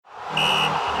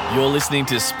You're listening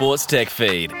to Sports Tech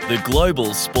Feed, the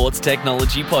global sports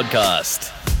technology podcast.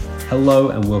 Hello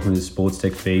and welcome to Sports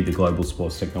Tech Feed, the global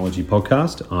sports technology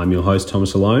podcast. I'm your host,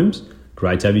 Thomas Alomes.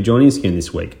 Great to have you joining us again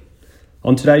this week.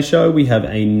 On today's show, we have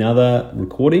another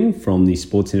recording from the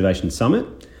Sports Innovation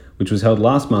Summit, which was held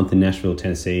last month in Nashville,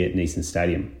 Tennessee at Nissan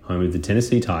Stadium, home of the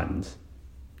Tennessee Titans.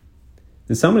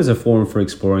 The summit is a forum for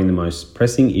exploring the most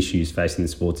pressing issues facing the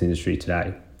sports industry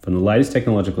today, from the latest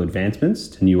technological advancements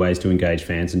to new ways to engage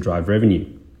fans and drive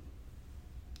revenue.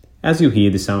 As you'll hear,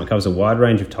 the summit covers a wide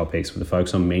range of topics with a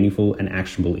focus on meaningful and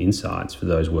actionable insights for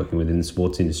those working within the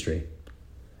sports industry.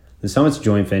 The summit's a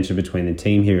joint venture between the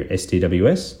team here at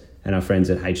STWS and our friends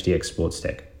at HDX Sports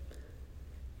Tech.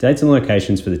 Dates and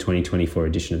locations for the 2024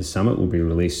 edition of the summit will be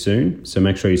released soon, so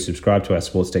make sure you subscribe to our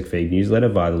Sports Tech Feed newsletter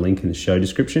via the link in the show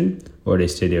description or at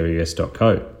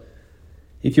stws.co.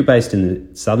 If you're based in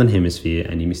the Southern Hemisphere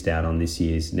and you missed out on this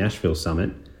year's Nashville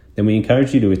Summit, then we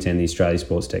encourage you to attend the Australia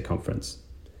Sports Tech Conference,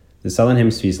 the Southern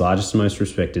Hemisphere's largest and most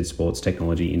respected sports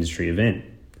technology industry event.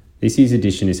 This year's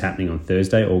edition is happening on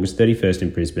Thursday, August 31st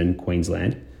in Brisbane,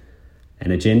 Queensland.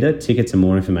 An agenda, tickets and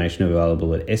more information are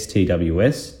available at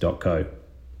stws.co.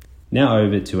 Now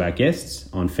over to our guests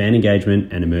on fan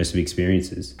engagement and immersive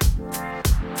experiences.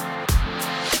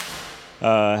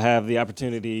 Have the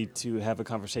opportunity to have a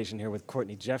conversation here with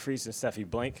Courtney Jeffries and Stephi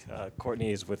Blank.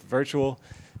 Courtney is with Virtual,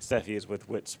 Stephi is with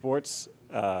WIT Sports.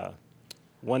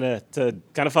 Want to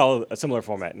kind of follow a similar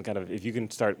format and kind of, if you can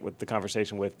start with the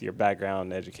conversation with your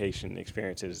background, education,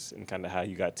 experiences, and kind of how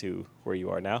you got to where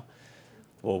you are now,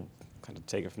 we'll kind of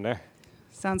take it from there.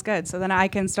 Sounds good. So then I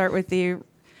can start with the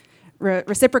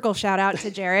reciprocal shout out to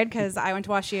Jared, because I went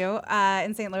to WashU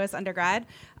in St. Louis undergrad.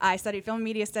 I studied film and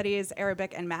media studies,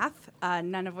 Arabic, and math,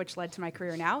 none of which led to my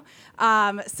career now.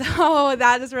 So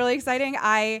that is really exciting.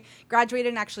 I graduated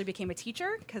and actually became a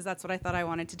teacher, because that's what I thought I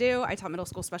wanted to do. I taught middle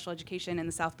school special education in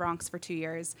the South Bronx for 2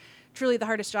 years. Truly the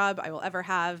hardest job I will ever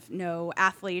have. No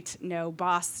athlete, no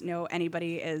boss, no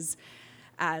anybody is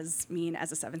as mean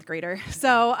as a seventh grader.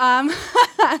 So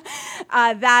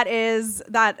that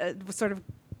sort of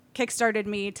kickstarted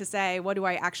me to say, what do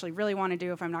I actually really want to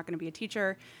do if I'm not going to be a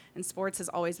teacher? And sports has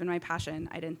always been my passion.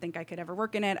 I didn't think I could ever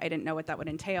work in it. I didn't know what that would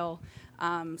entail.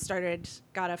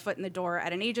 Got a foot in the door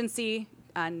at an agency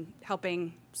and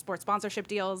helping sports sponsorship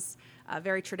deals,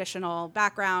 very traditional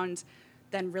background.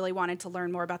 Then really wanted to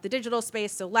learn more about the digital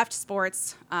space, so left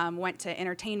sports, went to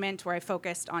entertainment where I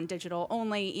focused on digital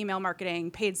only, email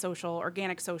marketing, paid social,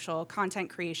 organic social, content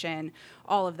creation,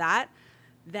 all of that.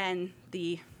 Then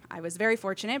I was very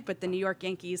fortunate, but the New York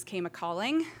Yankees came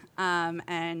a-calling,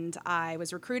 and I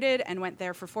was recruited and went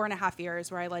there for 4.5 years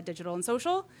where I led digital and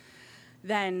social.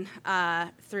 Then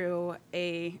through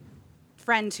a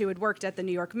friend who had worked at the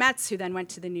New York Mets, who then went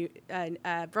to the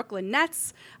Brooklyn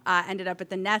Nets, ended up at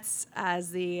the Nets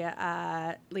as the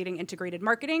leading integrated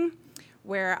marketing,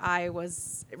 where I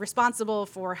was responsible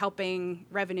for helping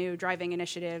revenue-driving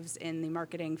initiatives in the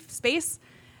marketing space.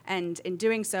 And in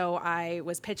doing so, I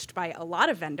was pitched by a lot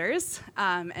of vendors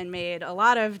and made a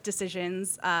lot of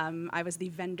decisions. I was the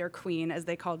vendor queen, as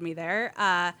they called me there.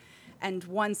 And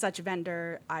one such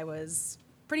vendor I was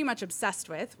pretty much obsessed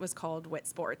with was called WIT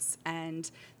Sports.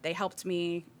 And they helped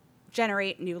me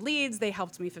generate new leads. They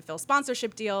helped me fulfill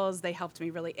sponsorship deals. They helped me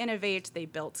really innovate. They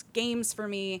built games for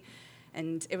me.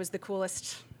 And it was the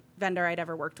coolest vendor I'd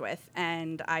ever worked with.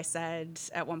 And I said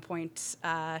at one point,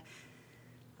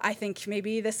 I think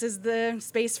maybe this is the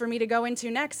space for me to go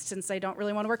into next, since I don't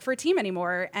really want to work for a team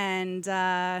anymore. And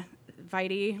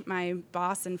Viti, my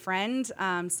boss and friend,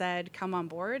 said, come on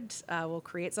board, we'll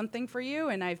create something for you.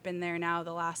 And I've been there now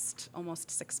the last almost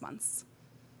 6 months.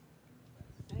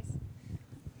 Nice.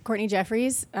 Courtney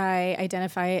Jeffries. I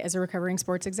identify as a recovering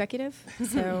sports executive.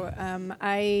 So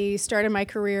I started my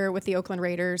career with the Oakland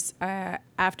Raiders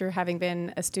after having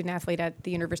been a student athlete at the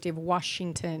University of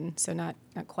Washington. So not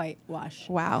quite Wash.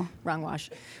 Wow. Wrong Wash.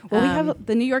 Well, we have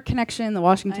the New York connection, the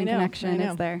Washington connection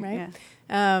is there. Right?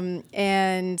 Yeah.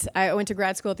 And I went to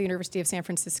grad school at the University of San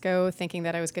Francisco thinking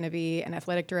that I was going to be an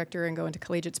athletic director and go into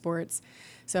collegiate sports.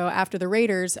 So after the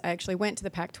Raiders, I actually went to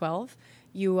the Pac-12.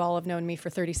 You all have known me for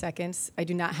 30 seconds. I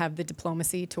do not have the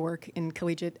diplomacy to work in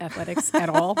collegiate athletics at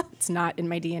all. It's not in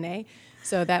my DNA.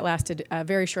 So that lasted a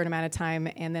very short amount of time.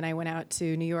 And then I went out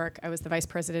to New York. I was the vice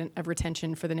president of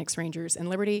retention for the Knicks, Rangers, and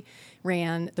Liberty,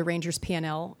 ran the Rangers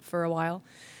P&L for a while.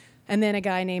 And then a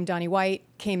guy named Donnie White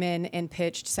came in and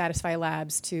pitched Satisfy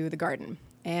Labs to the Garden.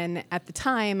 And at the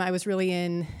time, I was really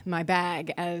in my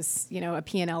bag as, a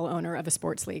P&L owner of a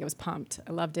sports league. I was pumped.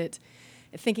 I loved it.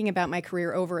 Thinking about my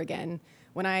career over again,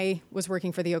 when I was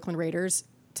working for the Oakland Raiders,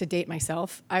 to date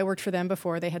myself, I worked for them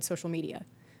before they had social media.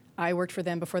 I worked for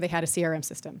them before they had a CRM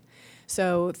system.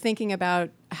 So thinking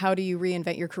about how do you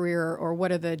reinvent your career, or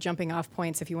what are the jumping off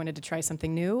points if you wanted to try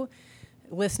something new,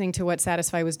 listening to what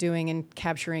Satisfy was doing and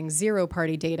capturing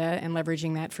zero-party data and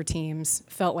leveraging that for teams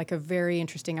felt like a very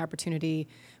interesting opportunity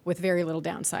with very little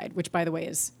downside, which, by the way,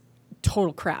 is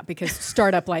total crap because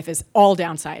startup life is all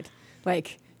downside.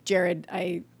 Like, Jared,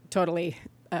 I totally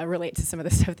relate to some of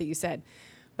the stuff that you said.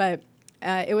 But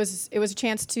it was a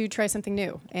chance to try something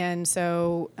new. And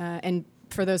so, and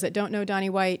for those that don't know Donnie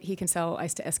White, he can sell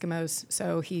ice to Eskimos.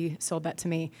 So he sold that to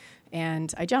me,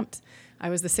 and I jumped. I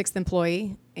was the 6th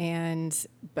employee, and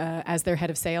as their head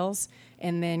of sales,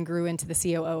 and then grew into the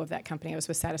COO of that company. I was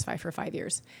with Satisfy for 5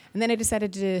 years. And then I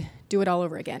decided to do it all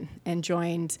over again and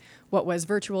joined what was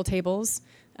Virtual Tables,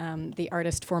 the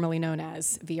artist formerly known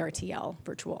as VRTL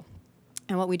Virtual.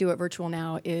 And what we do at Virtual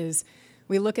now is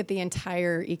we look at the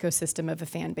entire ecosystem of a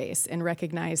fan base and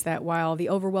recognize that while the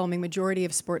overwhelming majority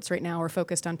of sports right now are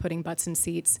focused on putting butts in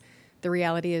seats, the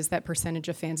reality is that percentage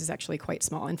of fans is actually quite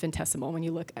small, infinitesimal, when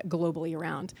you look globally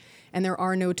around. And there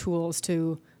are no tools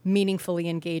to meaningfully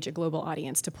engage a global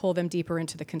audience, to pull them deeper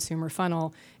into the consumer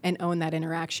funnel and own that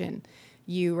interaction.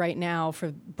 You, right now,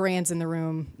 for brands in the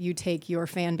room, you take your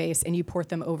fan base and you port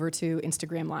them over to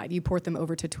Instagram Live. You port them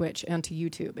over to Twitch and to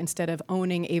YouTube, instead of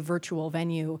owning a virtual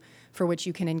venue for which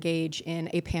you can engage in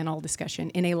a panel discussion,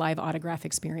 in a live autograph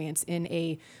experience, in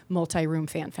a multi-room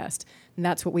fan fest. And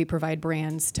that's what we provide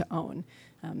brands to own,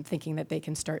 thinking that they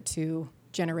can start to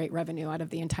generate revenue out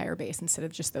of the entire base instead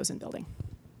of just those in building.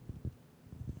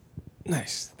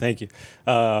 Nice, thank you.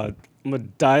 I'm gonna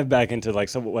dive back into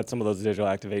like what some of those digital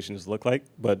activations look like,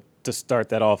 but to start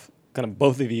that off, kind of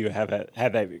both of you have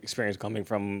had that experience coming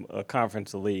from a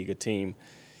conference, a league, a team,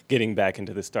 getting back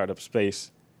into the startup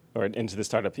space or into the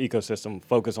startup ecosystem,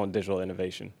 focus on digital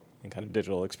innovation and kind of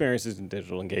digital experiences and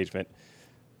digital engagement.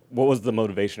 What was the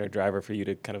motivation or driver for you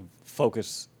to kind of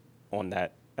focus on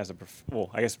that as a,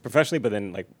 I guess professionally, but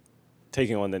then like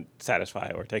taking on the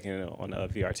Satisfy or taking on a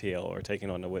VRTL or taking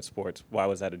on the WIT Sports? Why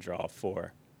was that a draw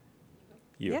for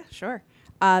you? Yeah, sure.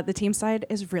 The team side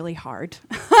is really hard.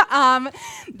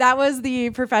 That was the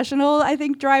professional, I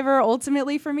think, driver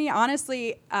ultimately for me,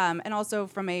 honestly, and also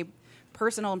from a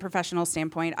personal and professional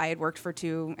standpoint. I had worked for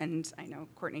 2, and I know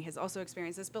Courtney has also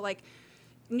experienced this, but like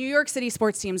New York City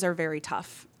sports teams are very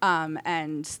tough,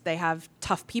 and they have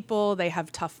tough people, they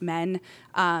have tough men,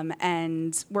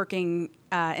 and working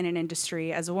in an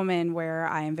industry as a woman where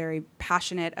I am very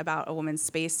passionate about a woman's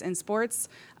space in sports,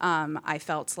 I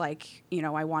felt like,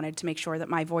 I wanted to make sure that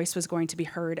my voice was going to be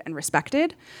heard and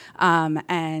respected,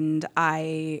 and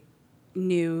I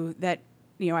knew that,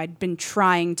 I'd been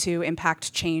trying to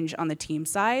impact change on the team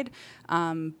side,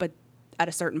 but at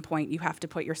a certain point, you have to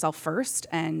put yourself first.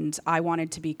 And I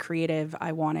wanted to be creative.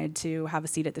 I wanted to have a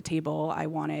seat at the table. I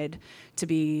wanted to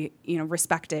be,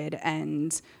 respected.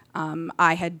 And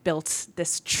I had built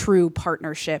this true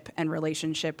partnership and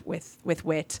relationship with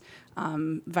WIT.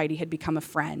 Viti had become a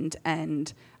friend.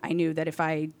 And I knew that if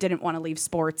I didn't want to leave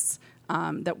sports,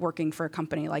 that working for a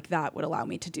company like that would allow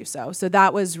me to do so. So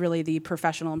that was really the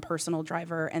professional and personal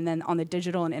driver. And then on the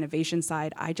digital and innovation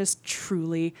side, I just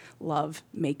truly love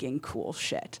making cool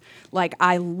shit. Like,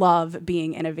 I love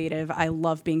being innovative. I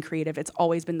love being creative. It's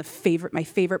always been my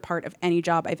favorite part of any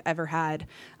job I've ever had,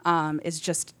 is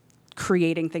just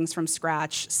creating things from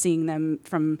scratch, seeing them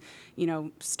from,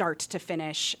 start to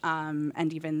finish,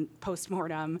 and even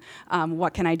post-mortem.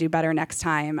 What can I do better next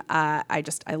time? I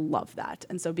love that.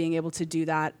 And so being able to do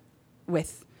that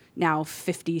with now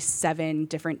 57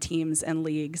 different teams and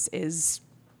leagues is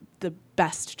the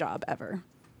best job ever.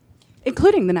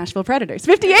 Including the Nashville Predators.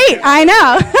 58, I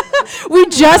know. We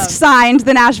just signed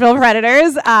the Nashville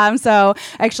Predators. So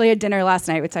I actually had dinner last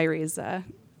night with Tyrese,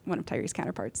 one of Tyrese's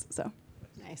counterparts, so.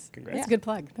 Nice. Congrats. That's a good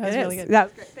plug. That was really good. That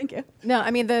was great. Thank you. No,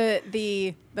 I mean,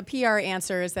 the PR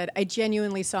answer is that I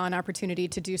genuinely saw an opportunity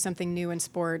to do something new in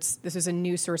sports. This is a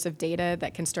new source of data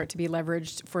that can start to be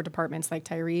leveraged for departments like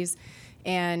Tyrese.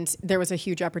 And there was a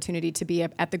huge opportunity to be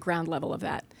at the ground level of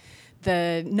that.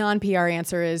 The non-PR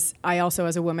answer is I also,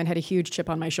 as a woman, had a huge chip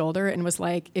on my shoulder and was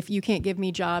like, if you can't give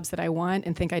me jobs that I want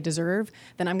and think I deserve,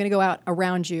 then I'm going to go out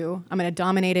around you. I'm going to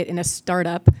dominate it in a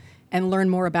startup and learn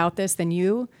more about this than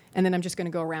you, and then I'm just going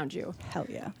to go around you. Hell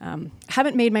yeah.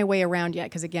 Haven't made my way around yet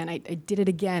because, again, I did it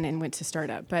again and went to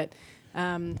startup. But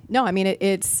no, I mean,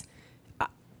 it's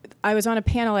I was on a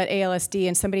panel at ALSD,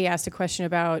 and somebody asked a question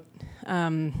about,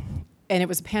 and it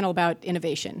was a panel about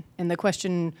innovation. And the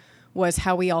question was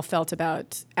how we all felt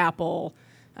about Apple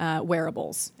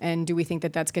wearables, and do we think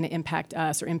that that's going to impact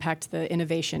us or impact the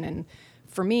innovation? And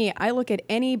for me, I look at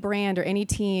any brand or any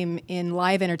team in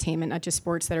live entertainment, not just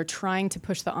sports, that are trying to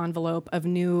push the envelope of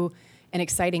new and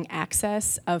exciting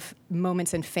access of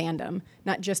moments in fandom,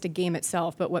 not just a game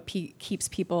itself, but what keeps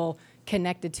people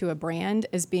connected to a brand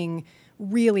as being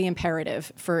really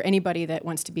imperative for anybody that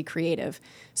wants to be creative.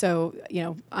 So,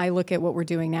 I look at what we're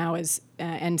doing now as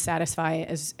and Satisfy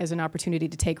as an opportunity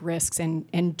to take risks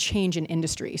and change an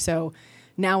industry. So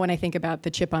now when I think about the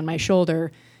chip on my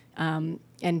shoulder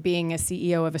and being a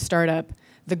CEO of a startup,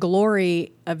 the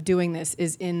glory of doing this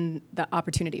is in the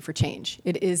opportunity for change.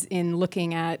 It is in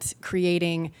looking at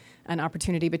creating an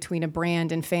opportunity between a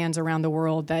brand and fans around the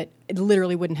world that it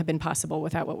literally wouldn't have been possible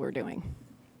without what we're doing.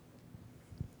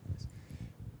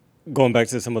 Going back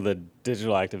to some of the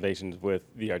digital activations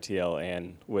with VRTL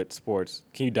and WIT Sports,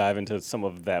 can you dive into some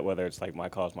of that, whether it's like My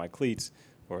Cause, My Cleats,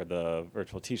 or the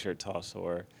virtual T-shirt toss,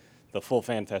 or the full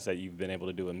fan fest that you've been able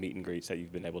to do and meet and greets that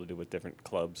you've been able to do with different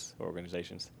clubs or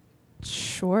organizations?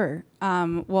 Sure.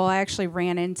 Well, I actually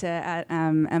ran into at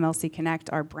MLC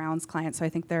Connect our Browns client, so I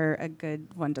think they're a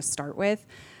good one to start with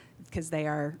because they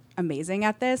are amazing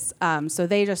at this. So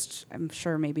they just, I'm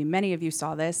sure maybe many of you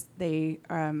saw this, they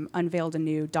unveiled a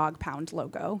new Dog Pound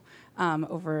logo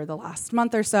over the last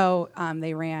month or so.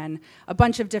 They ran a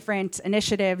bunch of different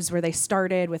initiatives where they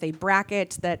started with a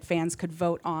bracket that fans could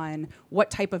vote on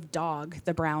what type of dog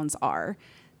the Browns are.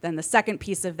 Then the second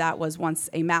piece of that was once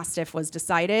a Mastiff was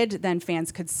decided, then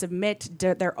fans could submit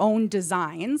their own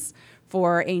designs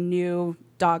for a new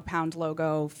Dog Pound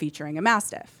logo featuring a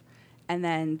Mastiff. And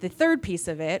then the third piece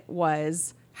of it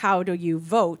was how do you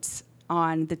vote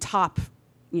on the top,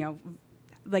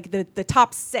 like the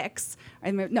top six.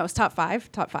 No, it's top five.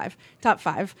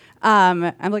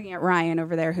 I'm looking at Ryan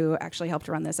over there who actually helped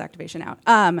run this activation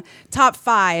out. Top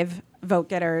five vote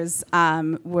getters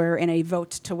were in a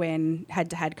vote to win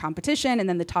head-to-head competition, and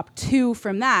then the top two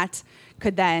from that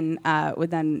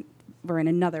were in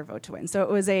another vote to win. So it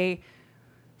was a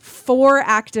 4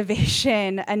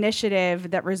 activation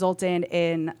initiative that resulted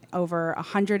in over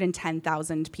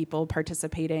 110,000 people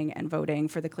participating and voting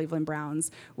for the Cleveland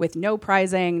Browns with no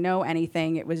prizing, no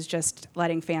anything. It was just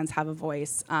letting fans have a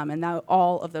voice. And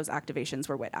all of those activations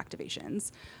were WIT activations.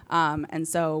 And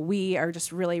so we are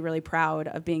just really, really proud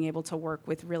of being able to work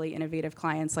with really innovative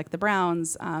clients like the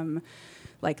Browns,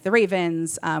 like the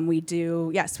Ravens.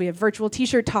 We have virtual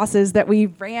T-shirt tosses that we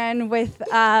ran with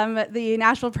the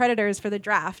Nashville Predators for the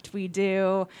draft. We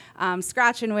do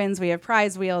scratch and wins. We have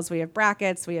prize wheels. We have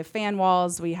brackets. We have fan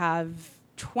walls. We have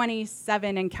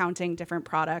 27 and counting different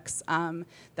products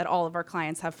that all of our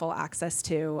clients have full access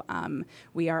to.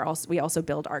 We also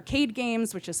build arcade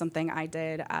games, which is something I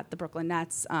did at the Brooklyn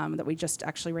Nets that we just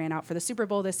actually ran out for the Super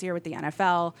Bowl this year with the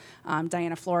NFL.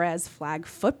 Diana Flores flag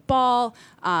football,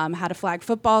 had a flag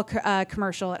football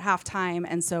commercial at halftime,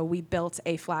 and so we built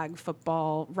a flag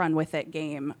football run with it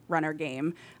runner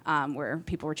game where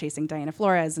people were chasing Diana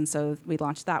Flores, and so we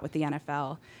launched that with the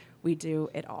NFL. We do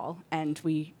it all, and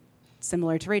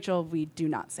similar to Rachel, we do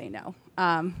not say no,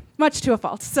 much to a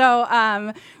fault.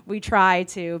 So we try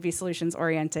to be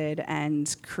solutions-oriented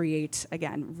and create,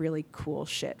 again, really cool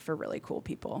shit for really cool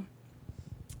people.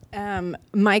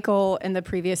 Michael in the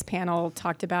previous panel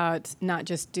talked about not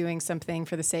just doing something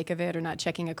for the sake of it or not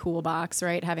checking a cool box,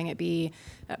 right? Having it be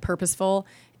purposeful.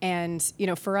 And,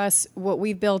 for us, what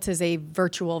we've built is a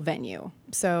virtual venue.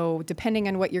 So depending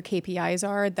on what your KPIs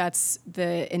are, that's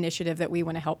the initiative that we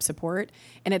want to help support.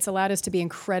 And it's allowed us to be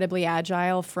incredibly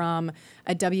agile from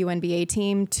a WNBA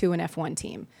team to an F1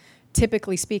 team.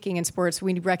 Typically speaking in sports,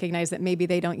 we recognize that maybe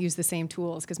they don't use the same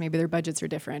tools because maybe their budgets are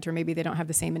different or maybe they don't have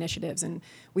the same initiatives. And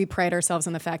we pride ourselves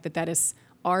on the fact that is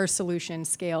our solution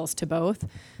scales to both.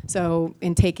 So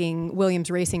in taking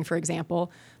Williams Racing, for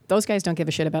example, those guys don't give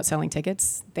a shit about selling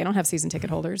tickets. They don't have season ticket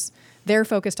holders. They're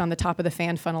focused on the top of the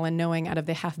fan funnel and knowing out of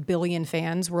the 500 million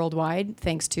fans worldwide,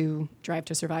 thanks to Drive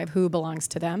to Survive, who belongs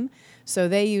to them. So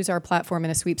they use our platform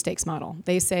in a sweepstakes model.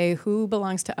 They say, who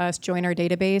belongs to us, join our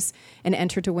database, and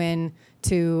enter to win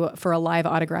for a live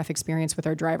autograph experience with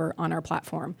our driver on our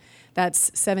platform.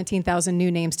 That's 17,000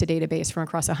 new names to database from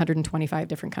across 125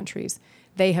 different countries.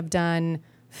 They have done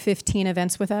 15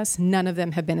 events with us. None of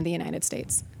them have been in the United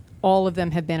States. All of them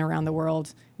have been around the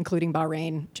world, including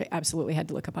Bahrain, which I absolutely had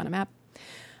to look up on a map.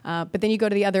 But then you go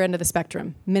to the other end of the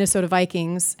spectrum. Minnesota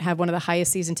Vikings have one of the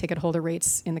highest season ticket holder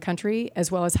rates in the country,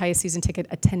 as well as highest season ticket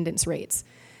attendance rates.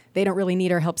 They don't really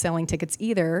need our help selling tickets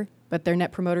either, but their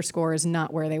net promoter score is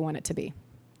not where they want it to be.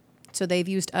 So they've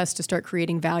used us to start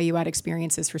creating value-add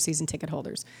experiences for season ticket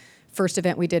holders. First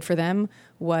event we did for them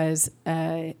was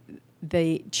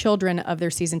the children of their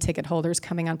season ticket holders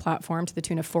coming on platform to the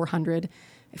tune of 400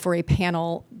 for a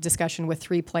panel discussion with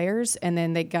 3 players, and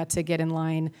then they got to get in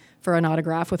line for an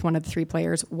autograph with one of the 3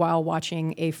 players while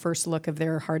watching a first look of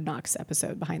their Hard Knocks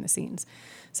episode behind the scenes.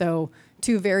 So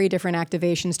 2 very different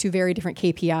activations, 2 very different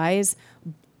KPIs,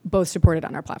 both supported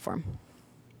on our platform.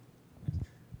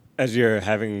 As you're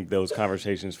having those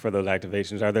conversations for those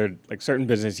activations, are there like certain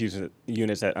business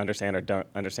units that understand or don't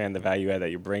understand the value add that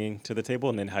you're bringing to the table,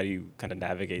 and then how do you kind of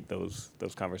navigate those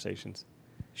conversations?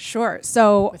 Sure.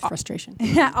 So With frustration.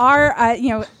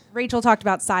 Rachel talked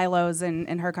about silos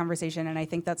in her conversation, and I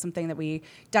think that's something that we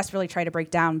desperately try to break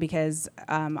down because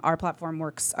our platform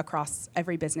works across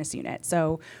every business unit.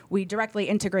 So we directly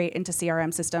integrate into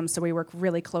CRM systems, so we work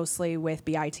really closely with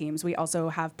BI teams. We also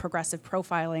have progressive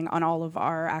profiling on all of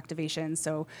our activations.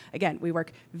 So again, we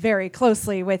work very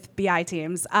closely with BI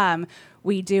teams.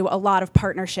 We do a lot of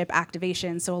partnership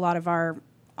activations, so a lot of our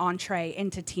entree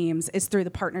into teams is through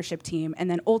the partnership team, and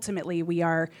then ultimately we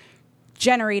are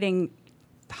generating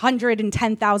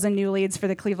 110,000 new leads for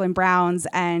the Cleveland Browns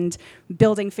and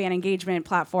building fan engagement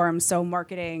platforms. So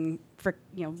marketing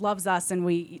loves us, and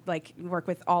we work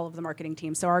with all of the marketing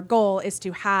teams. So our goal is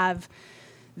to have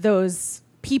those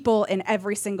people in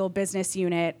every single business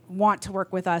unit want to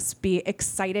work with us, be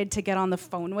excited to get on the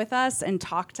phone with us and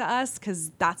talk to us,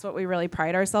 because that's what we really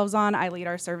pride ourselves on. I lead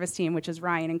our service team, which is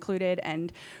Ryan included,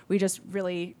 and we just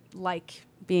really like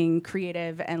being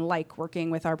creative and like working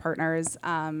with our partners.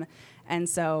 And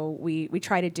so we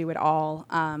try to do it all.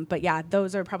 But yeah,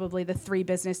 those are probably the 3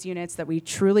 business units that we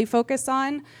truly focus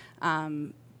on,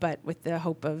 but with the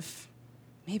hope of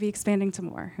maybe expanding to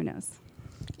more. Who knows?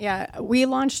 Yeah, we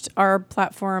launched our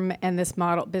platform and this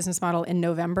business model in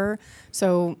November.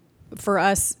 So for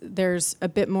us, there's a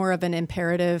bit more of an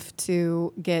imperative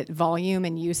to get volume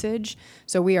and usage.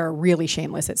 So we are really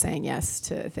shameless at saying yes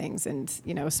to things and,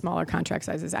 smaller contract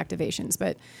sizes, activations.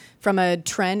 But from a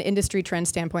industry trend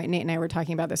standpoint, Nate and I were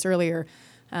talking about this earlier,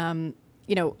 when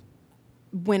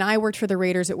I worked for the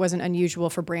Raiders, it wasn't unusual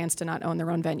for brands to not own their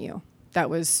own venue. That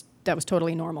was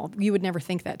totally normal. You would never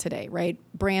think that today, right?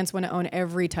 Brands want to own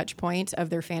every touch point of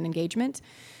their fan engagement.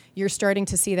 You're starting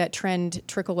to see that trend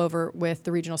trickle over with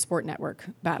the regional sport network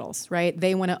battles, right?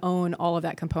 They want to own all of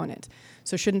that component.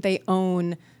 So shouldn't they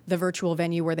own the virtual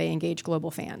venue where they engage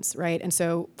global fans, right? And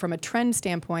so from a trend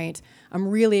standpoint, I'm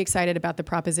really excited about the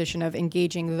proposition of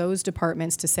engaging those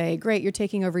departments to say, great, you're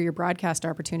taking over your broadcast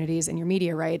opportunities and your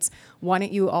media rights. Why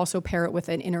don't you also pair it with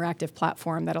an interactive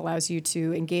platform that allows you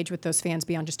to engage with those fans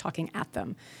beyond just talking at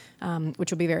them,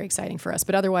 which will be very exciting for us.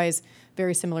 But otherwise,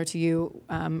 very similar to you,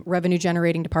 revenue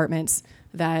generating departments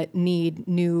that need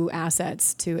new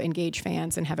assets to engage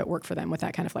fans and have it work for them with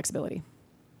that kind of flexibility.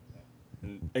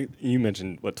 And you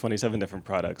mentioned, 27 different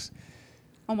products?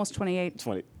 Almost 28.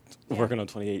 We're working on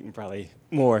 28 and probably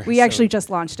more. We actually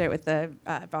just launched it with the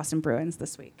Boston Bruins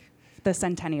this week. The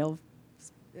Centennial,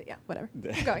 whatever.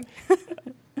 Keep going.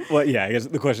 Well, yeah, I guess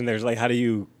the question there is, how do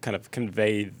you kind of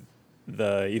convey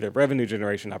the either revenue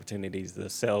generation opportunities, the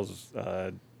sales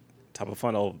top of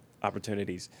funnel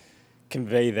opportunities,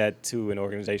 convey that to an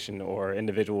organization or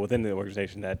individual within the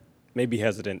organization that may be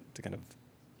hesitant to kind of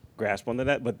grasp onto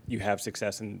that, but you have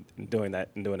success in doing that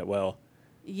and doing it well?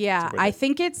 Yeah, I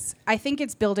think it's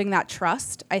building that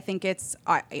trust. I think it's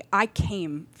I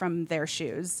came from their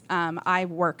shoes. I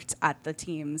worked at the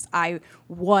teams. I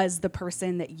was the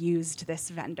person that used this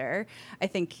vendor. I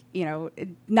think,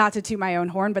 not to toot my own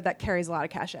horn, but that carries a lot of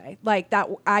cachet. Like that,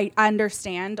 I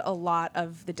understand a lot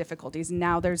of the difficulties.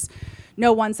 Now there's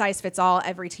no one size fits all.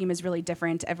 Every team is really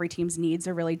different. Every team's needs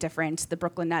are really different. The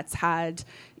Brooklyn Nets had,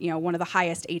 one of the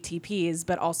highest ATPs,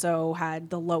 but also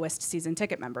had the lowest season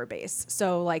ticket member base.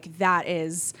 So that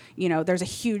is, there's a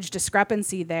huge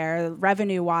discrepancy there.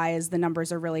 Revenue-wise, the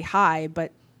numbers are really high,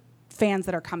 but fans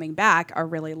that are coming back are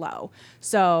really low.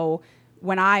 So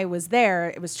when I was there,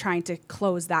 it was trying to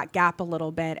close that gap a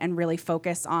little bit and really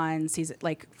focus on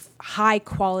high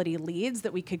quality leads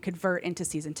that we could convert into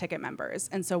season ticket members.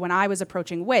 And so when I was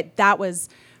approaching WIT, that was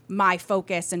my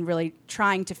focus and really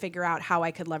trying to figure out how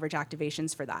I could leverage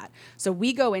activations for that. So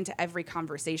we go into every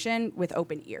conversation with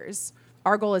open ears.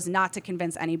 Our goal is not to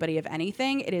convince anybody of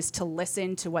anything. It is to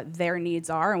listen to what their needs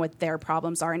are and what their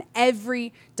problems are. And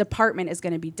every department is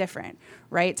going to be different,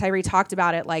 right? Tyree talked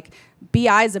about it,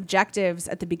 BI's objectives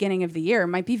at the beginning of the year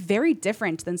might be very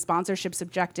different than sponsorships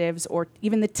objectives or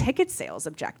even the ticket sales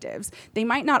objectives. They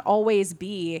might not always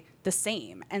be the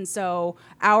same. And so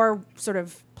our sort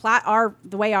of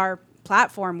the way our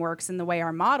platform works and the way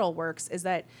our model works is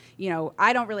that,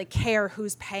 I don't really care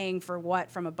who's paying for what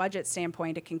from a budget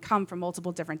standpoint. It can come from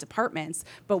multiple different departments,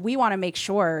 but we want to make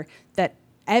sure that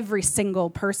every single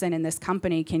person in this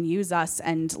company can use us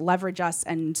and leverage us,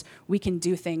 and we can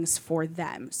do things for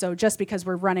them. So just because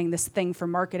we're running this thing for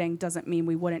marketing doesn't mean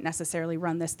we wouldn't necessarily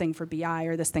run this thing for BI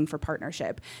or this thing for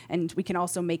partnership. And we can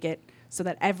also make it so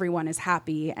that everyone is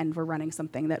happy and we're running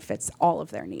something that fits all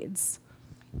of their needs.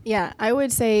 Yeah, I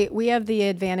would say we have the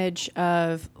advantage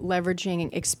of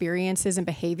leveraging experiences and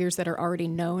behaviors that are already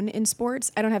known in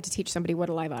sports. I don't have to teach somebody what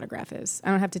a live autograph is.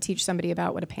 I don't have to teach somebody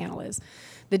about what a panel is.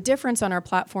 The difference on our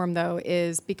platform, though,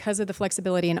 is because of the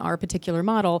flexibility in our particular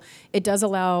model, it does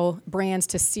allow brands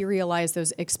to serialize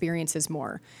those experiences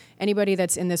more. Anybody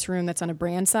that's in this room that's on a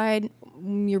brand side,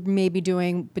 you're maybe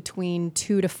doing between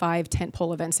 2 to 5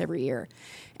 tentpole events every year.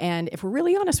 And if we're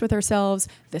really honest with ourselves,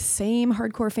 the same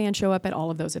hardcore fans show up at all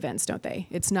of those events, don't they?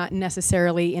 It's not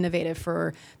necessarily innovative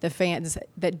for the fans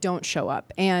that don't show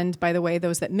up. And by the way,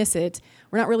 those that miss it,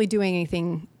 we're not really doing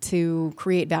anything to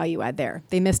create value add there.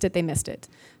 They missed it, they missed it.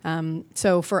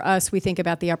 So for us, we think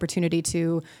about the opportunity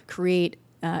to create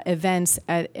events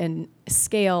at a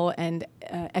scale and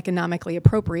economically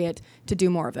appropriate to do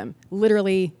more of them.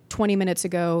 Literally 20 minutes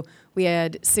ago, we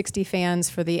had 60 fans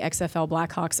for the XFL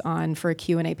Blackhawks on for a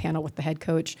Q&A panel with the head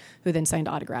coach, who then signed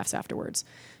autographs afterwards.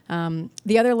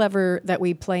 The other lever that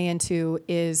we play into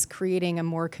is creating a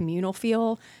more communal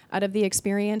feel out of the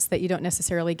experience that you don't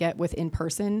necessarily get with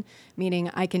in-person, meaning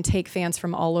I can take fans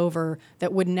from all over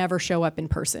that would never show up in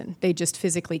person. They just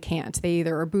physically can't. They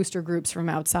either are booster groups from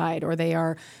outside or they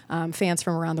are fans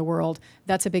from around the world.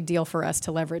 That's a big deal for us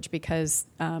to leverage because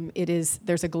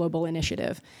there's a global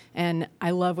initiative. And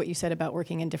I love what you said about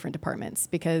working in different departments,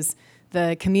 because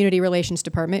the community relations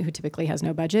department, who typically has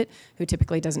no budget, who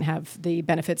typically doesn't have the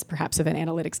benefits perhaps of an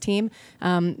analytics team,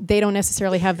 they don't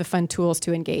necessarily have the fun tools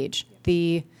to engage.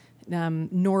 The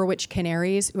Norwich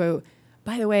Canaries, who,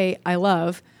 by the way, I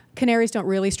love. Canaries don't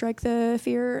really strike the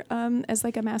fear as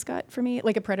like a mascot for me,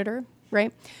 like a predator,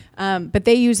 right? But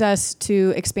they use us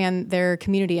to expand their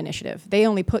community initiative. They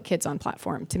only put kids on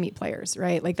platform to meet players,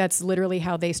 right? Like that's literally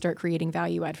how they start creating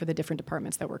value add for the different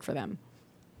departments that work for them.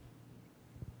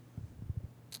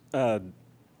 I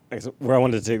guess where I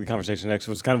wanted to take the conversation next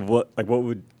was kind of what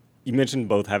would you mentioned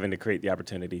both having to create the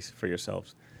opportunities for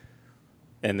yourselves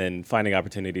and then finding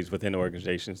opportunities within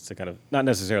organizations to kind of not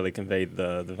necessarily convey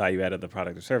the value add of the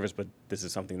product or service, but this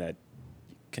is something that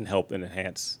can help and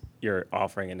enhance your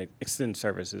offering and extend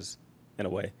services in a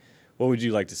way. What would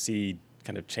you like to see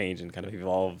kind of change and kind of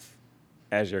evolve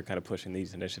as you're kind of pushing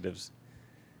these initiatives?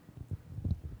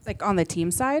 Like on the team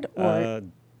side, or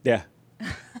yeah.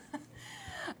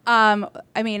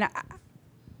 I mean,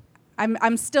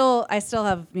 I still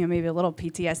have maybe a little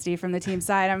PTSD from the team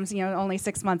side. I'm only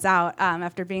 6 months out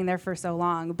after being there for so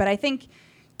long. But I think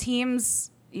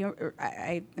teams, I'm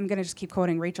going to just keep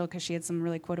quoting Rachel because she had some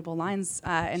really quotable lines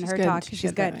in her talk.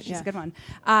 She's good. She's a good one.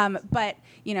 But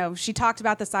she talked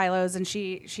about the silos, and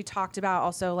she talked about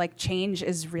also like change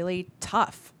is really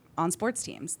tough on sports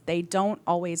teams. They don't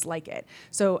always like it.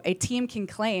 So a team can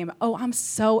claim, oh, I'm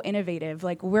so innovative.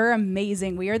 Like, we're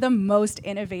amazing. We are the most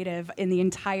innovative in the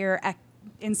entire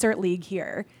insert league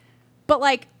here. But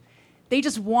like, they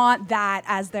just want that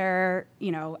as their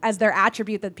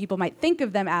attribute that people might think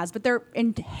of them as, but they're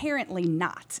inherently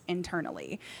not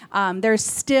internally. There's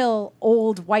still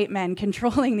old white men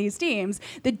controlling these teams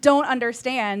that don't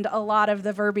understand a lot of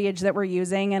the verbiage that we're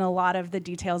using and a lot of the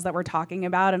details that we're talking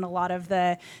about and a lot of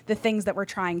the things that we're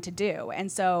trying to do.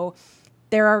 And so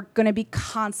there are going to be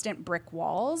constant brick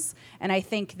walls. And I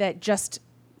think that just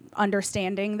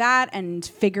understanding that and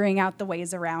figuring out the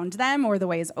ways around them or the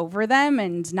ways over them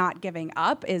and not giving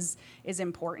up is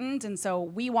important. And so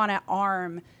we want to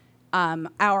arm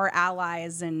our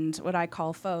allies and what I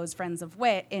call foes, friends of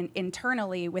WIT,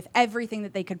 internally with everything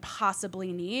that they could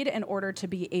possibly need in order to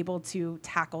be able to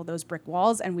tackle those brick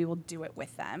walls, and we will do it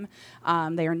with them.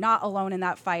 They are not alone in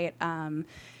that fight.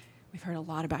 We've heard a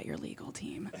lot about your legal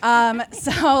team.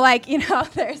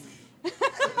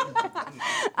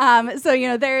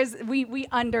 There's we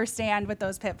understand what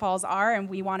those pitfalls are, and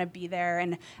we want to be there,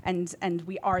 and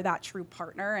we are that true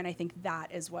partner, and I think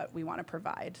that is what we want to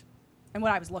provide and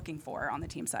what I was looking for on the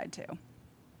team side too.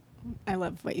 I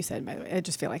love what you said, by the way. I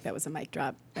just feel like that was a mic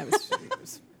drop. That was, it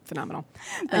was phenomenal.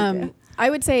 I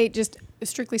would say, just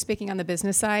strictly speaking on the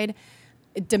business side,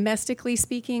 domestically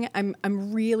speaking, I'm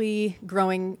really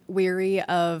growing weary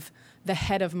of the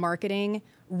head of marketing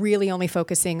really only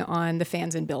focusing on the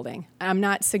fans in building. I'm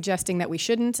not suggesting that we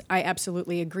shouldn't. I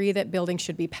absolutely agree that buildings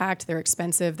should be packed. They're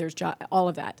expensive. There's all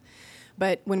of that.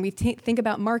 But when we think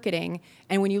about marketing,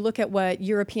 and when you look at what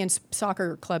European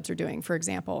soccer clubs are doing, for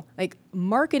example, like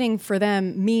marketing for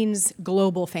them means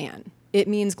global fan, it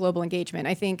means global engagement.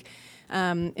 I think if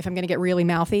I'm going to get really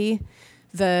mouthy,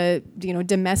 the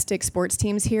domestic sports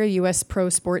teams here, U.S. pro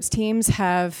sports teams,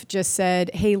 have just said,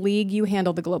 hey, league, you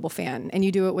handle the global fan. And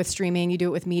you do it with streaming, you do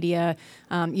it with media,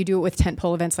 you do it with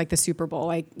tentpole events like the Super Bowl,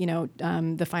 like,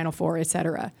 the Final Four, et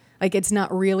cetera. Like, it's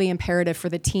not really imperative for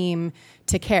the team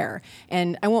to care.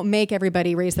 And I won't make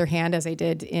everybody raise their hand as I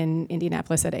did in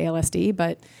Indianapolis at ALSD,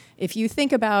 but if you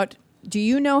think about, do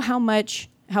you know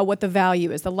what the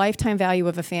value is, the lifetime value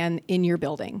of a fan in your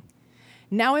building?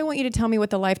 Now I want you to tell me what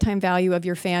the lifetime value of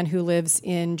your fan who lives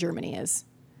in Germany is.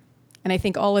 And I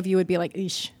think all of you would be like,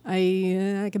 eesh,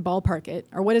 I could ballpark it.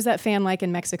 Or what is that fan like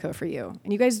in Mexico for you?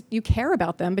 And you guys, you care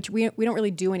about them, but we don't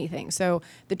really do anything. So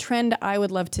the trend I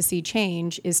would love to see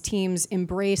change is teams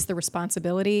embrace the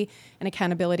responsibility and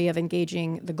accountability of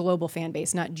engaging the global fan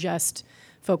base, not just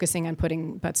focusing on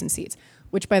putting butts in seats,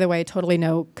 which, by the way, I totally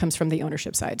know comes from the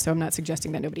ownership side. So I'm not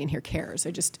suggesting that nobody in here cares.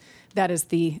 That is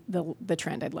the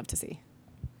trend I'd love to see.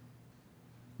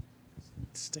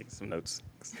 Just take some notes.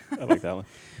 I like that one.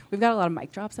 We've got a lot of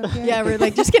mic drops up here. Yeah, we're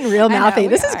like just getting real I know, mouthy. we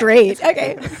This is are. great.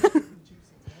 Okay. Is there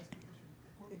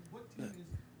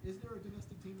a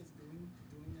domestic team that's doing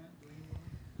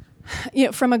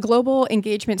well? From a global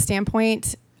engagement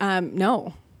standpoint,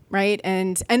 no, right?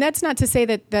 And that's not to say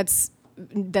that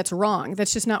that's wrong.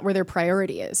 That's just not where their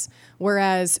priority is.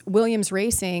 Whereas Williams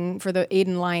Racing, for the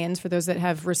Aiden Lyons, for those that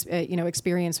have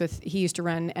experience with, he used to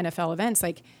run NFL events.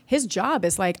 Like, his job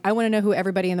is like, I want to know who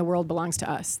everybody in the world belongs to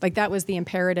us. Like, that was the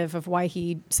imperative of why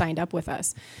he signed up with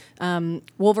us.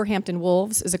 Wolverhampton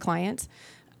Wolves is a client.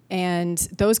 And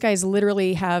those guys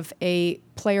literally have a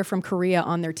player from Korea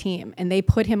on their team, and they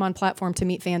put him on platform to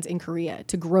meet fans in Korea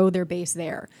to grow their base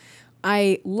there.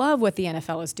 I love what the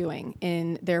NFL is doing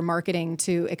in their marketing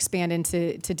to expand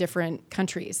into different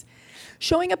countries.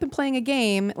 Showing up and playing a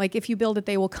game, like if you build it,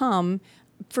 they will come,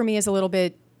 for me is a little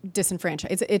bit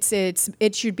disenfranchised.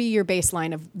 It should be your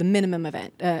baseline of the minimum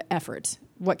event effort.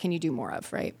 What can you do more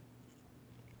of, right?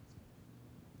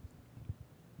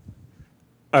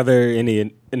 Are there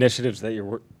any initiatives that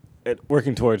you're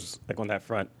working towards, like on that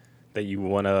front, that you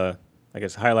want to, I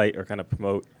guess, highlight or kind of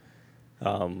promote?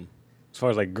 As far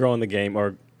as like growing the game,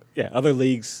 or other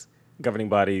leagues, governing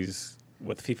bodies,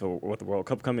 with FIFA, with the World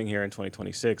Cup coming here in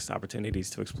 2026, opportunities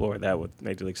to explore that with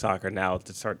Major League Soccer now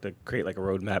to start to create like a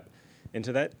roadmap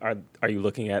into that. Are you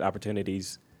looking at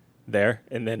opportunities there?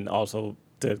 And then also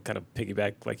to kind of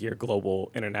piggyback like your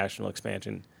global international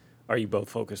expansion, are you both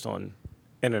focused on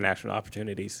international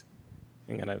opportunities,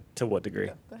 and kind of to what degree?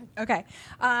 Go ahead. Okay.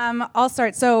 I'll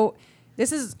start. So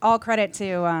this is all credit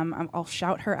to, I'll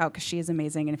shout her out because she is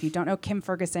amazing. And if you don't know Kim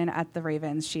Ferguson at the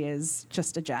Ravens, she is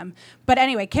just a gem. But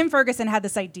anyway, Kim Ferguson had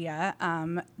this idea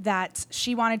that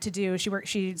she wanted to do.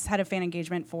 She's head of fan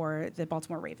engagement for the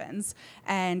Baltimore Ravens.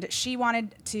 And she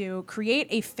wanted to create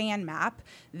a fan map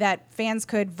that fans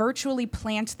could virtually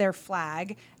plant their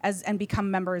flag and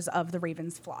become members of the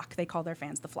Ravens flock. They call their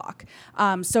fans the flock.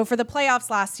 So for the playoffs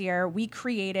last year, we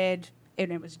created,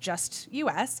 and it was just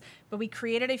U.S., but we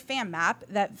created a fan map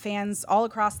that fans all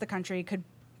across the country could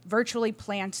virtually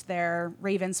plant their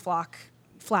Ravens flock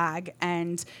flag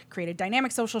and create a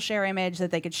dynamic social share image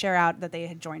that they could share out that they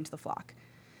had joined the flock.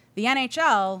 The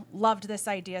NHL loved this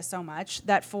idea so much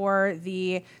that for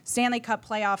the Stanley Cup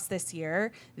playoffs this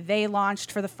year, they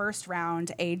launched for the first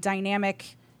round a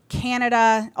dynamic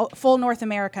Canada, full North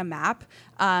America map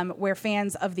where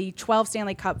fans of the 12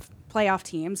 Stanley Cup playoff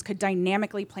teams could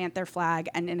dynamically plant their flag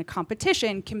and in a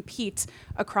competition compete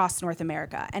across North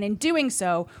America. And in doing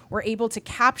so, we're able to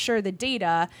capture the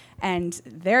data, and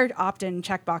their opt-in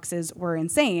checkboxes were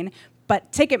insane.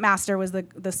 But Ticketmaster was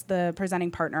the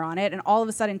presenting partner on it, and all of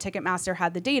a sudden Ticketmaster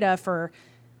had the data for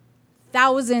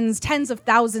tens of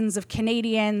thousands of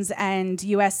Canadians and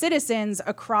U.S. citizens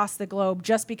across the globe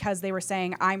just because they were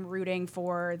saying, I'm rooting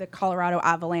for the Colorado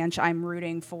Avalanche, I'm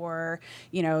rooting for,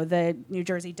 the New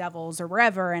Jersey Devils or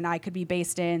wherever, and I could be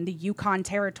based in the Yukon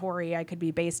Territory, I could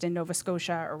be based in Nova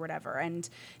Scotia or whatever. And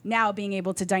now being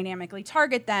able to dynamically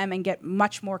target them and get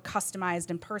much more customized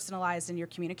and personalized in your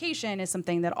communication is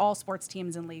something that all sports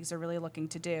teams and leagues are really looking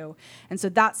to do. And so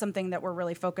that's something that we're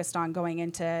really focused on going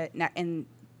into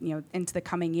the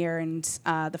coming year and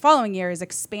the following year, is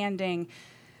expanding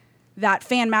that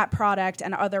fan map product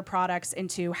and other products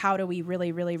into how do we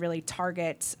really, really, really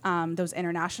target those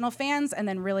international fans, and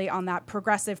then really on that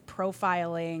progressive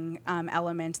profiling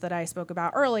element that I spoke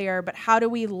about earlier. But how do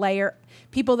we layer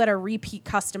people that are repeat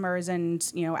customers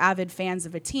and avid fans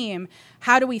of a team?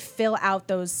 How do we fill out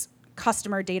those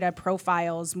customer data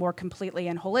profiles more completely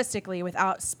and holistically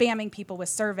without spamming people with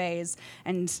surveys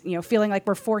and feeling like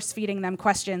we're force feeding them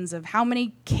questions of how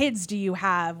many kids do you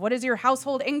have, what is your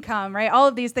household income, right? All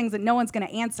of these things that no one's going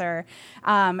to answer.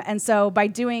 And so by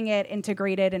doing it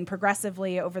integrated and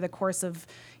progressively over the course of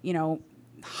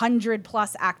 100+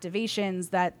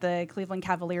 activations that the Cleveland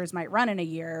Cavaliers might run in a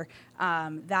year,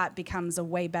 that becomes a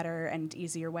way better and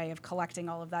easier way of collecting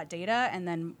all of that data and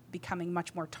then becoming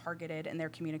much more targeted in their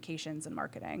communications and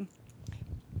marketing.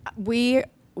 We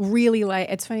really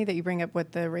it's funny that you bring up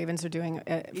what the Ravens are doing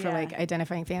for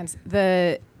identifying fans.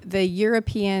 The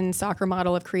European soccer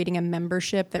model of creating a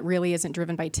membership that really isn't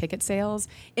driven by ticket sales,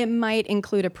 it might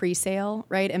include a pre-sale,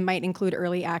 right? It might include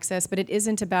early access, but it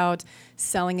isn't about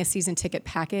selling a season ticket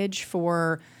package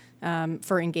for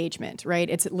engagement, right?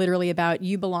 It's literally about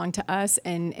you belong to us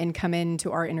and come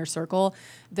into our inner circle.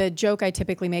 The joke I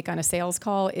typically make on a sales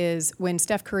call is when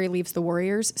Steph Curry leaves the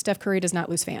Warriors, Steph Curry does not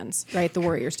lose fans, right? The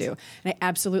Warriors do. And I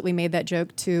absolutely made that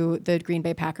joke to the Green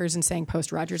Bay Packers and saying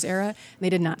post-Rodgers era, and they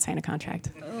did not sign a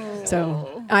contract. Oh.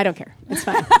 So I don't care. It's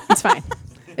fine. It's fine.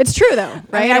 It's true though,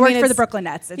 right? I worked for the Brooklyn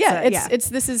Nets.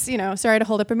 This is sorry to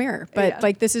hold up a mirror,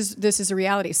 but this is a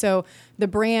reality. So the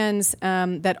brands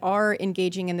that are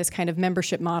engaging in this kind of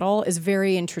membership model is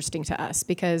very interesting to us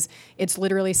because it's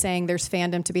literally saying there's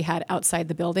fandom to be had outside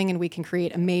the building, and we can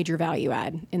create a major value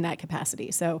add in that capacity.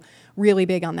 So really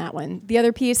big on that one. The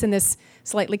other piece, and this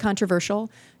slightly controversial,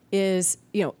 is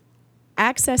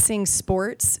accessing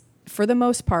sports for the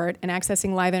most part and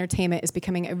accessing live entertainment is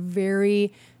becoming a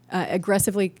very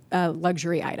aggressively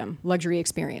luxury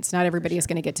experience. Not everybody is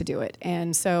going to get to do it.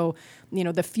 And so,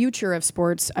 the future of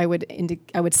sports, I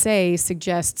would say,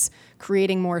 suggests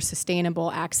creating more sustainable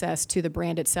access to the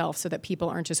brand itself so that people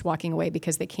aren't just walking away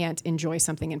because they can't enjoy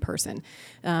something in person.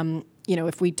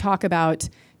 If we talk about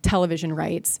television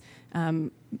rights,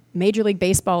 Major League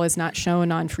Baseball is not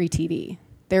shown on free TV.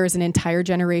 There is an entire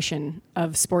generation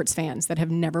of sports fans that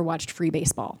have never watched free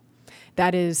baseball.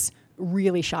 That is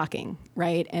really shocking,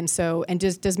 right? And so,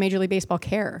 does Major League Baseball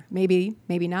care? Maybe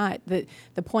not. The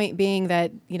point being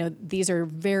that these are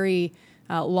very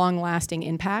long-lasting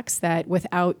impacts that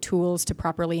without tools to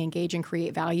properly engage and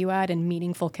create value add and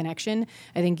meaningful connection,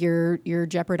 I think you're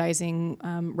jeopardizing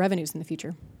revenues in the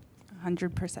future.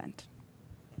 100%.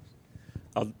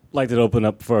 I'd like to open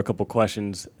up for a couple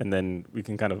questions, and then we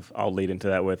can I'll lead into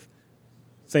that with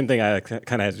same thing I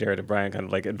kind of asked Jared and Brian, kind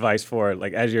of like advice for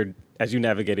like as you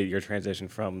navigated your transition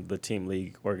from the team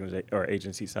league or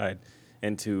agency side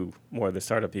into more of the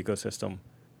startup ecosystem,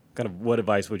 kind of what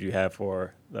advice would you have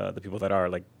for the people that are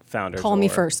like founders? Call me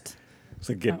first.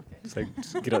 So get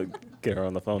her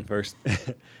on the phone first.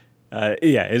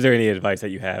 Is there any advice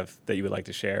that you have that you would like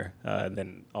to share? And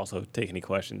then also take any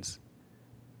questions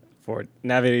for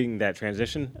navigating that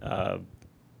transition.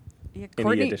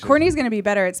 Courtney's going to be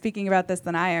better at speaking about this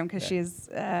than I am because she's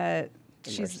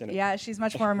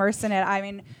much more immersed in it. I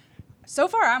mean, so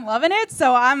far I'm loving it.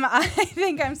 So I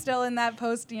think I'm still in that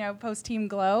post team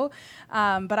glow.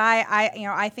 But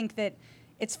I think that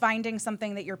it's finding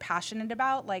something that you're passionate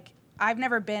about. Like I've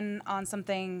never been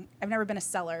a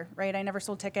seller, right? I never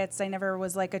sold tickets. I never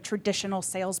was like a traditional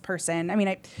salesperson. I mean,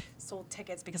 I sold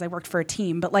tickets because I worked for a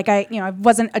team, but like I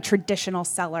wasn't a traditional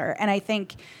seller. And I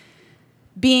think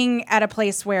being at a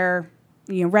place where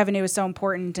revenue is so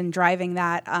important and driving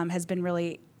that has been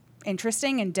really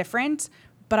interesting and different.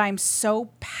 But I'm so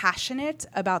passionate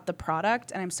about the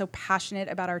product and I'm so passionate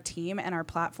about our team and our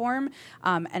platform.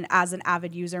 And as an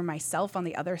avid user myself on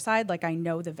the other side, like I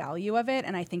know the value of it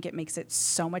and I think it makes it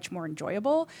so much more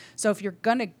enjoyable. So if you're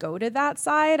gonna go to that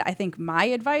side, I think my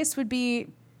advice would be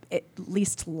at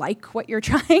least like what you're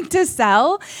trying to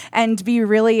sell and be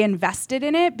really invested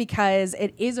in it because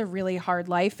it is a really hard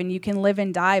life and you can live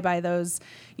and die by those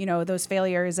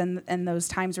failures and those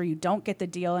times where you don't get the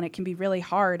deal and it can be really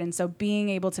hard. And so being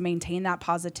able to maintain that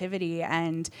positivity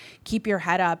and keep your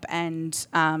head up and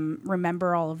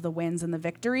remember all of the wins and the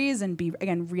victories and be,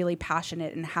 again, really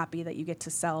passionate and happy that you get to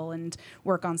sell and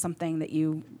work on something that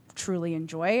you truly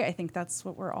enjoy. I think that's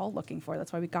what we're all looking for.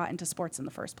 That's why we got into sports in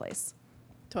the first place.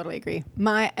 Totally agree.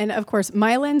 And of course,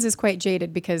 my lens is quite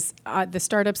jaded because the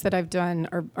startups that I've done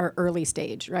are early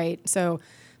stage, right? So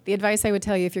the advice I would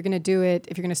tell you if you're going to do it,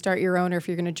 if you're going to start your own or if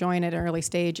you're going to join at an early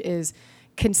stage is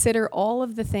consider all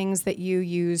of the things that you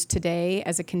use today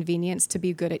as a convenience to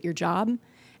be good at your job.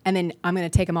 And then I'm going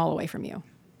to take them all away from you.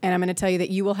 And I'm going to tell you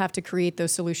that you will have to create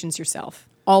those solutions yourself,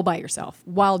 all by yourself,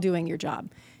 while doing your job.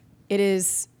 It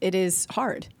is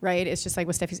hard, right? It's just like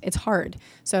with Stephi, it's hard.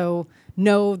 So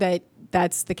know that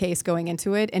that's the case going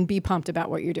into it, and be pumped about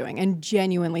what you're doing and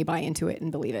genuinely buy into it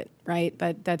and believe it, right?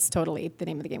 That's totally the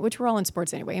name of the game, which we're all in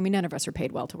sports anyway. I mean, none of us are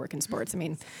paid well to work in sports. I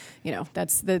mean,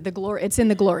 that's the glory. It's in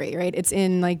the glory, right? It's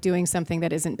in like doing something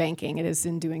that isn't banking. It is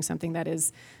in doing something that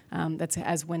is, that's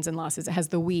has wins and losses. It has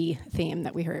the we theme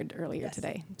that we heard earlier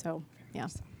today. So, yeah.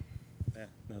 Yeah.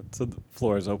 No, so the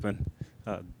floor is open.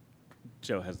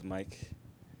 Joe has the mic.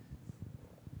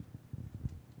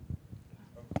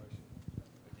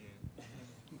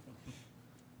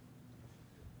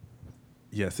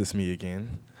 Yes, it's me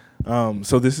again.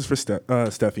 So this is for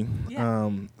Steffi. Yeah.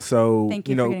 So Thank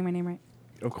you for getting my name right.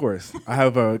 Of course, I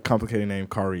have a complicated name,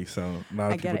 Kari, so a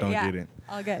lot of people don't get it.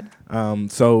 All good.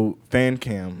 So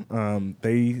FanCam,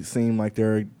 they seem like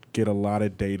they get a lot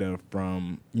of data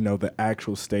from the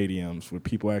actual stadiums with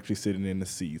people actually sitting in the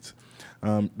seats.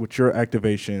 With your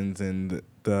activations and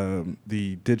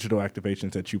the digital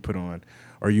activations that you put on,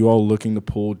 are you all looking to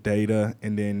pull data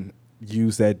and then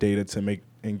use that data to make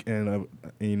and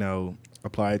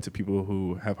apply it to people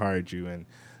who have hired you, and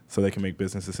so they can make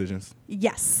business decisions?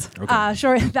 Yes. Okay.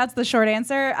 Sure. That's the short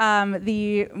answer.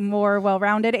 The more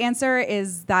well-rounded answer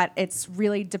is that it's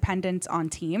really dependent on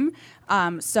team.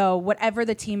 So whatever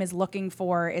the team is looking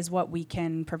for is what we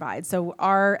can provide. So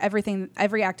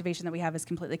every activation that we have is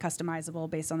completely customizable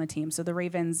based on the team. So the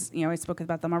Ravens, I spoke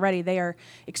about them already. They are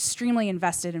extremely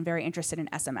invested and very interested in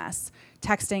SMS.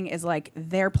 Texting is like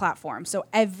their platform. So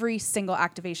every single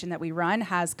activation that we run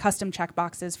has custom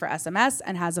checkboxes for SMS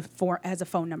and has a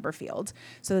phone number field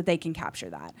so that they can capture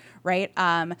that, right?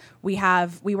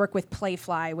 We work with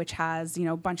Playfly, which has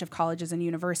a bunch of colleges and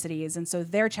universities, and so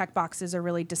their checkboxes are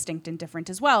really distinct and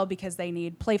different as well because they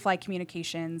need Playfly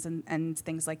communications and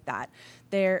things like that.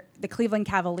 The Cleveland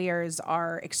Cavaliers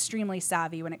are extremely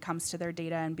savvy when it comes to their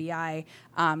data and BI,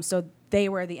 so they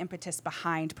were the impetus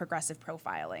behind progressive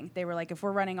profiling. They were like, if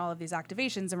we're running all of these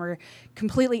activations and we're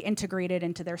completely integrated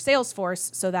into their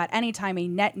Salesforce so that anytime a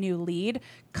net new lead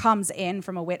comes in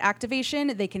from a WIT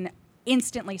activation, they can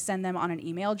instantly send them on an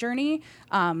email journey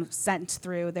sent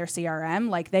through their CRM.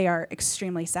 Like, they are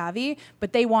extremely savvy,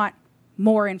 but they want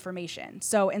more information.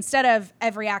 So instead of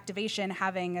every activation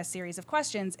having a series of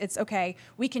questions, it's okay,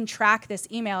 we can track this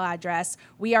email address.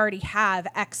 We already have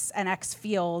X and X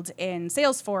field in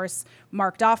Salesforce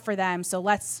marked off for them. So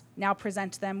let's now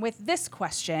present them with this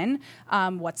question.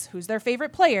 Who's their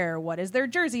favorite player? What is their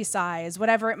jersey size?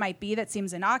 Whatever it might be that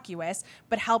seems innocuous,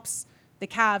 but helps the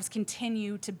Cavs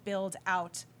continue to build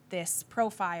out this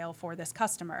profile for this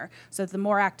customer. So the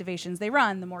more activations they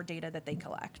run, the more data that they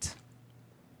collect.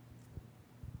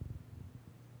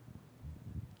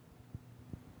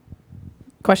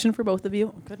 Question for both of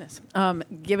you. Oh, goodness.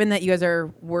 Given that you guys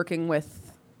are working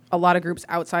with a lot of groups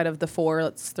outside of the four,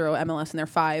 let's throw MLS in their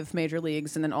 5 major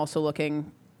leagues, and then also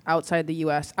looking outside the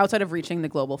U.S., outside of reaching the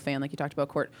global fan, like you talked about,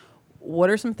 Court, what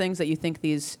are some things that you think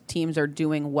these teams are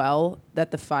doing well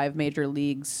that the 5 major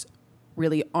leagues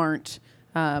really aren't,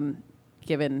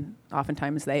 given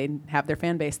oftentimes they have their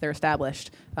fan base, they're established?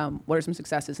 What are some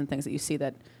successes and things that you see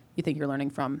that you think you're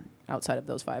learning from outside of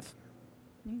those 5?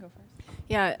 You can go first.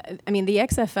 Yeah, I mean, the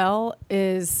XFL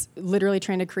is literally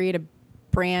trying to create a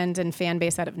brand and fan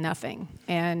base out of nothing.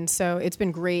 And so it's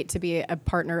been great to be a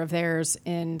partner of theirs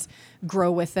and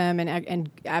grow with them and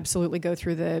absolutely go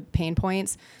through the pain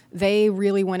points. They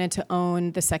really wanted to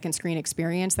own the second screen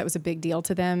experience. That was a big deal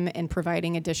to them, and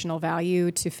providing additional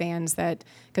value to fans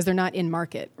because they're not in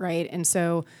market, right? And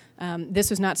so this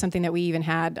was not something that we even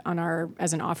had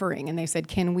as an offering. And they said,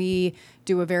 can we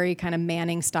do a very kind of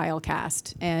Manning style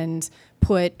cast and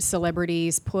put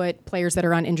celebrities, put players that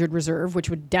are on injured reserve, which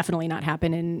would definitely not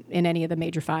happen in any of the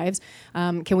major 5s.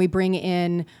 Can we bring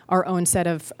in our own set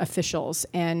of officials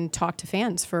and talk to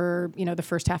fans for the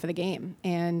first half of the game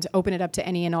and open it up to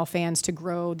any and all fans to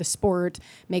grow the sport,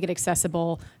 make it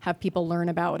accessible, have people learn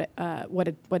about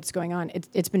what's going on.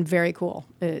 It's been very cool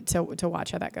to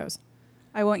watch how that goes.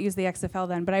 I won't use the XFL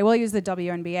then, but I will use the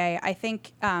WNBA. I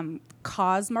think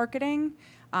cause marketing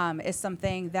is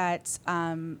something that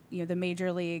the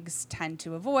major leagues tend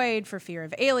to avoid for fear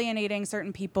of alienating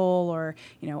certain people. Or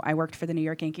I worked for the New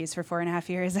York Yankees for 4.5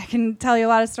 years. I can tell you a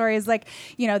lot of stories. Like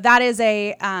that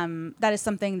is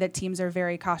something that teams are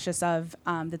very cautious of,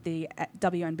 that the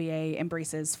WNBA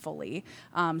embraces fully.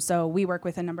 So we work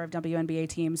with a number of WNBA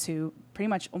teams who pretty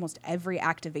much almost every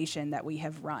activation that we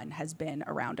have run has been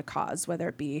around a cause, whether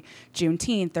it be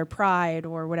Juneteenth or Pride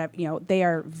or whatever. They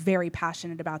are very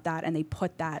passionate about that, and they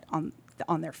put that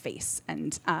on their face,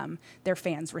 and their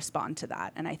fans respond to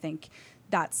that. And I think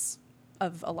that's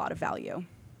of a lot of value.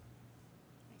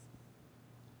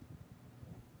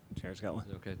 Jared's got one.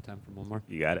 Is it okay, time for one more?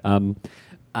 You got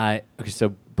it. Okay, so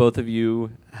both of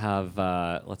you have,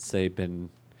 let's say,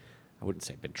 I wouldn't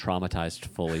say been traumatized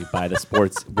fully by the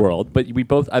sports world, but we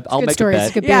both. I'll Good make stories. a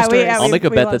bet. Good beer stories. I'll make a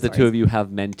we bet love that the two stories. of you have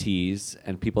mentees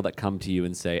and people that come to you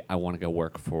and say, "I want to go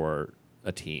work for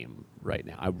a team right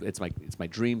now. It's my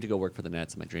dream to go work for the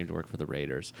Nets. It's my dream to work for the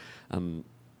Raiders.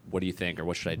 What do you think, or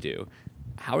what should I do?"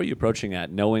 How are you approaching that,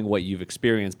 knowing what you've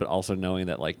experienced, but also knowing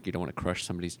that you don't want to crush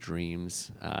somebody's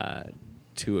dreams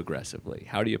too aggressively?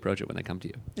 How do you approach it when they come to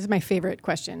you? This is my favorite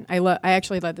question. I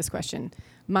actually love this question.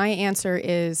 My answer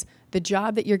is the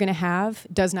job that you're going to have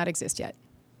does not exist yet.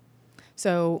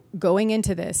 So going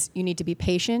into this, you need to be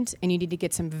patient and you need to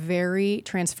get some very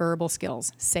transferable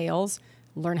skills. Sales,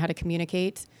 learn how to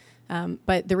communicate.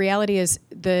 But the reality is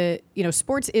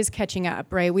sports is catching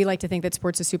up, right? We like to think that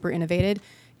sports is super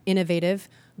innovative.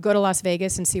 Go to Las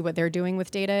Vegas and see what they're doing with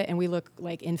data, and we look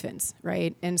like infants,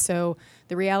 right? And so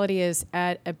the reality is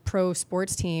at a pro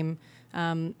sports team,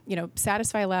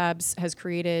 Satisfy Labs has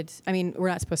created, we're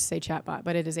not supposed to say chatbot,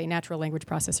 but it is a natural language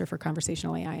processor for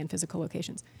conversational AI in physical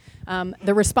locations.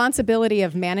 The responsibility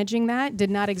of managing that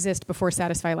did not exist before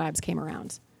Satisfy Labs came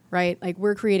around, right?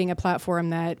 We're creating a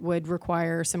platform that would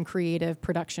require some creative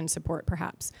production support,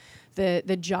 perhaps.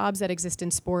 The jobs that exist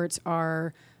in sports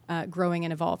are growing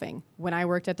and evolving. When I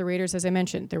worked at the Raiders, as I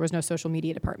mentioned, there was no social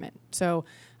media department. So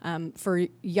for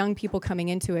young people coming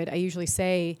into it, I usually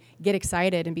say, get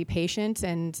excited and be patient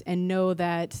and know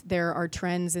that there are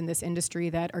trends in this industry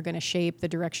that are going to shape the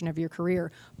direction of your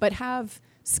career. But have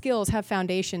skills, have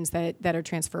foundations that are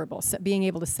transferable. So being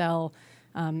able to sell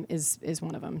is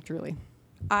one of them, truly.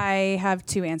 I have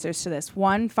two answers to this.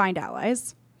 One, find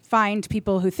allies. Find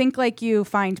people who think like you,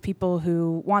 find people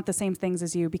who want the same things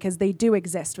as you, because they do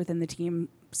exist within the team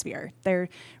sphere. They're,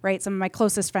 right, some of my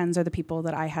closest friends are the people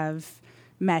that I have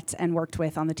met and worked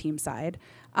with on the team side.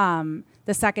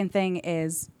 The second thing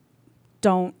is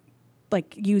don't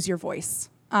use your voice.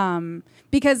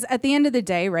 Because at the end of the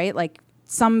day, right,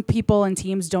 some people and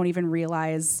teams don't even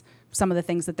realize some of the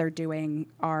things that they're doing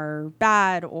are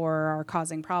bad or are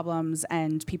causing problems,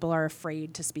 and people are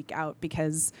afraid to speak out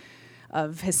because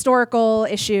of historical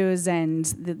issues and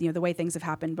the way things have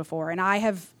happened before. And I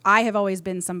have always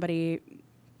been somebody,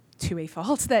 to a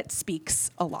fault, that speaks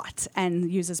a lot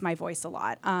and uses my voice a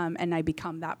lot, and I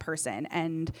become that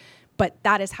person. But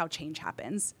that is how change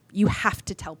happens. You have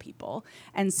to tell people.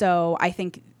 And so I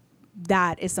think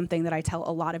that is something that I tell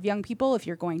a lot of young people. If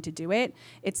you're going to do it,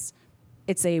 it's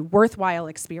a worthwhile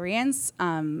experience.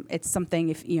 It's something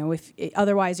if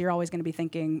otherwise you're always going to be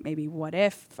thinking, maybe what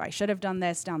if I should have done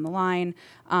this down the line.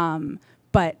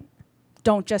 But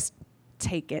don't just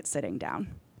take it sitting down.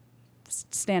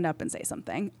 Stand up and say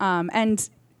something. And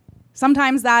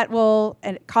sometimes that will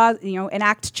cause,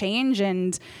 enact change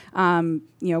and,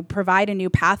 provide a new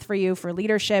path for you for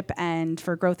leadership and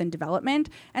for growth and development.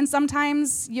 And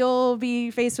sometimes you'll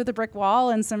be faced with a brick wall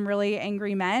and some really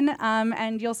angry men,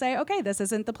 and you'll say, okay, this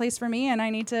isn't the place for me and I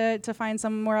need to find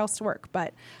somewhere else to work.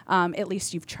 But at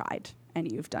least you've tried and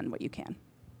you've done what you can.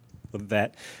 With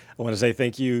that, I want to say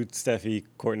thank you, Steffi,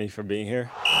 Courtney, for being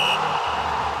here.